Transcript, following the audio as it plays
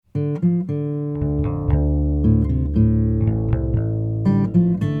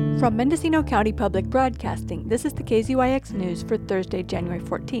From Mendocino County Public Broadcasting, this is the KZYX News for Thursday, January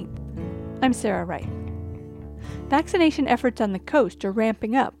 14th. I'm Sarah Wright. Vaccination efforts on the coast are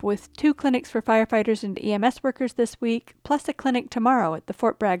ramping up, with 2 clinics for firefighters and EMS workers this week, plus a clinic tomorrow at the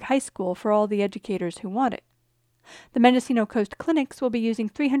Fort Bragg High School for all the educators who want it. The Mendocino Coast Clinics will be using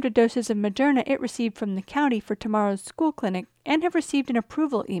 300 doses of Moderna it received from the county for tomorrow's school clinic and have received an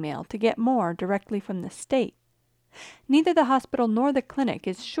approval email to get more directly from the state. Neither the hospital nor the clinic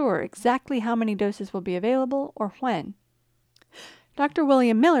is sure exactly how many doses will be available or when. Dr.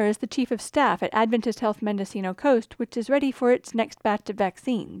 William Miller is the Chief of Staff at Adventist Health Mendocino Coast, which is ready for its next batch of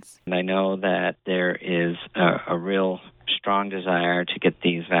vaccines. And I know that there is a real strong desire to get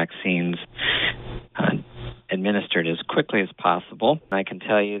these vaccines administered as quickly as possible. I can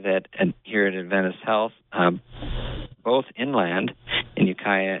tell you that here at Adventist Health, both inland in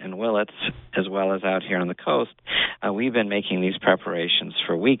Ukiah and Willits, as well as out here on the coast, we've been making these preparations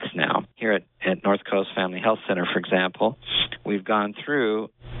for weeks now. Here at North Coast Family Health Center, for example, we've gone through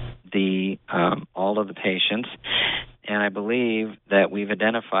all of the patients, and I believe that we've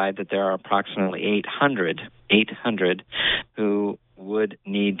identified that there are approximately 800 who would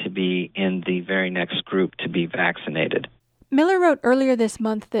need to be in the very next group to be vaccinated. Miller wrote earlier this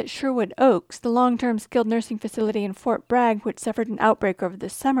month that Sherwood Oaks, the long-term skilled nursing facility in Fort Bragg, which suffered an outbreak over the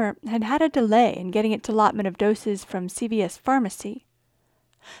summer, had a delay in getting its allotment of doses from CVS Pharmacy.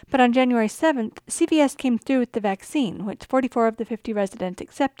 But on January 7th, CVS came through with the vaccine, which 44 of the 50 residents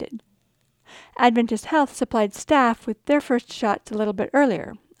accepted. Adventist Health supplied staff with their first shots a little bit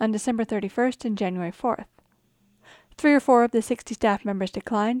earlier, on December 31st and January 4th. 3 or 4 of the 60 staff members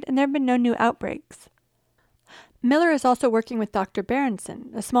declined, and there have been no new outbreaks. Miller is also working with Dr. Berenson,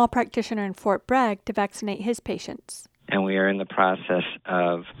 a small practitioner in Fort Bragg, to vaccinate his patients. And we are in the process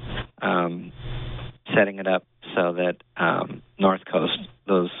of setting it up so that North Coast,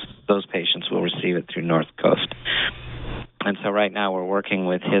 those patients will receive it through North Coast. And so right now we're working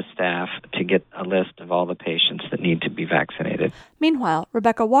with his staff to get a list of all the patients that need to be vaccinated. Meanwhile,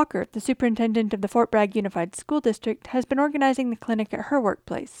 Rebecca Walker, the superintendent of the Fort Bragg Unified School District, has been organizing the clinic at her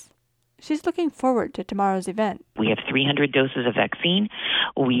workplace. She's looking forward to tomorrow's event. We have 300 doses of vaccine.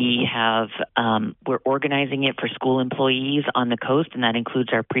 We're organizing it for school employees on the coast, and that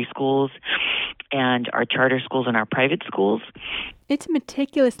includes our preschools and our charter schools and our private schools. It's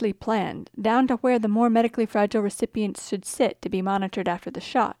meticulously planned, down to where the more medically fragile recipients should sit to be monitored after the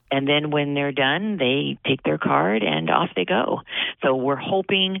shot. And then when they're done, they take their card and off they go. So we're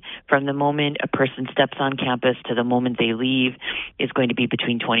hoping from the moment a person steps on campus to the moment they leave is going to be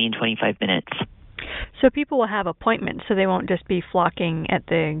between 20 and 25 minutes. So people will have appointments, so they won't just be flocking at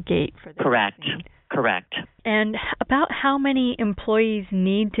the gate for the vaccine. Correct. And about how many employees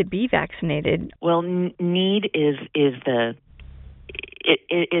need to be vaccinated? Well, need is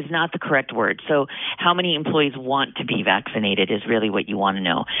not the correct word. So how many employees want to be vaccinated is really what you want to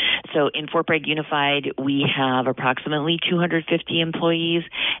know. So in Fort Bragg Unified, we have approximately 250 employees,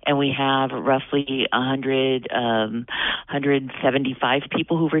 and we have roughly 175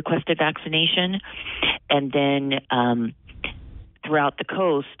 people who've requested vaccination. And then throughout the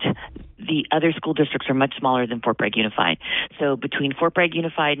coast, the other school districts are much smaller than Fort Bragg Unified. So between Fort Bragg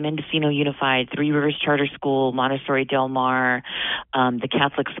Unified, Mendocino Unified, Three Rivers Charter School, Montessori Del Mar, the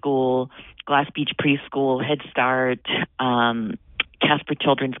Catholic School, Glass Beach Preschool, Head Start, Casper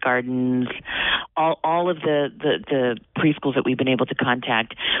Children's Gardens, all of the preschools that we've been able to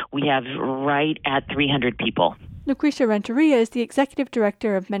contact, we have right at 300 people. Lucretia Renteria is the executive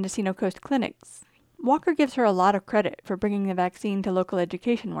director of Mendocino Coast Clinics. Walker gives her a lot of credit for bringing the vaccine to local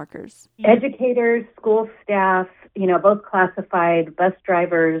education workers. Educators, school staff, both classified, bus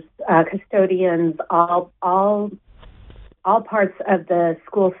drivers, custodians, all parts of the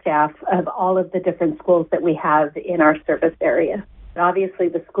school staff of all of the different schools that we have in our service area. Obviously,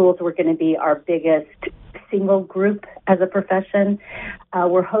 the schools were going to be our biggest single group as a profession.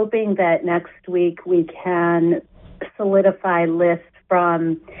 We're hoping that next week we can solidify lists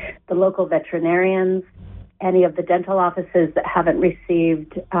from the local veterinarians, any of the dental offices that haven't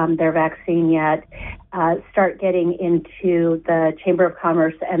received their vaccine yet, start getting into the Chamber of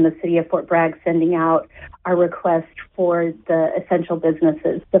Commerce and the City of Fort Bragg sending out our request for the essential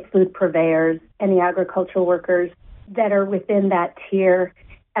businesses, the food purveyors, and the agricultural workers that are within that tier.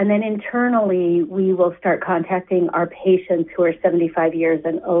 And then internally, we will start contacting our patients who are 75 years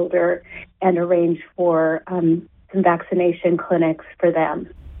and older and arrange for some vaccination clinics for them.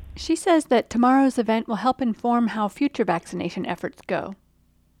 She says that tomorrow's event will help inform how future vaccination efforts go.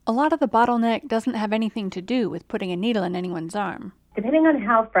 A lot of the bottleneck doesn't have anything to do with putting a needle in anyone's arm. Depending on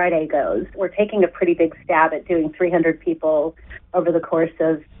how Friday goes, we're taking a pretty big stab at doing 300 people over the course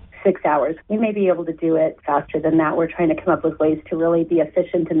of 6 hours. We may be able to do it faster than that. We're trying to come up with ways to really be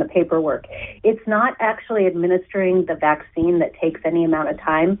efficient in the paperwork. It's not actually administering the vaccine that takes any amount of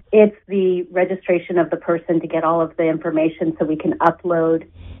time. It's the registration of the person to get all of the information so we can upload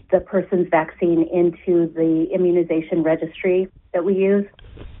the person's vaccine into the immunization registry that we use,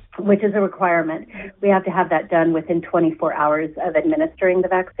 which is a requirement. We have to have that done within 24 hours of administering the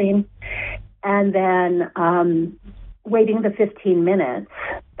vaccine. And then waiting the 15 minutes,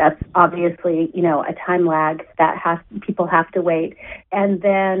 that's obviously, a time lag that people have to wait. And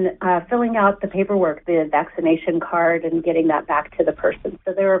then filling out the paperwork, the vaccination card, and getting that back to the person.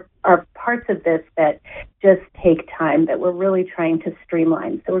 So there are parts of this that just take time that we're really trying to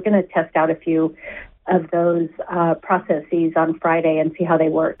streamline. So we're going to test out a few of those processes on Friday and see how they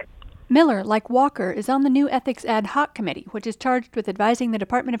work. Miller, like Walker, is on the new Ethics Ad Hoc Committee, which is charged with advising the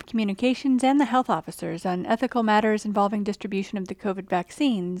Department of Communications and the health officers on ethical matters involving distribution of the COVID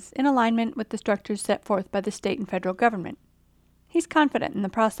vaccines in alignment with the structures set forth by the state and federal government. He's confident in the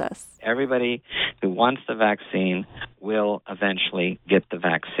process. Everybody who wants the vaccine will eventually get the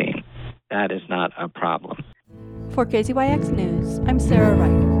vaccine. That is not a problem. For KZYX News, I'm Sarah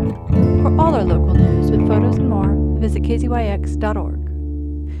Wright. For all our local news with photos and more, visit kzyx.org.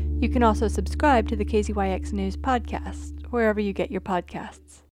 You can also subscribe to the KZYX News podcast, wherever you get your podcasts.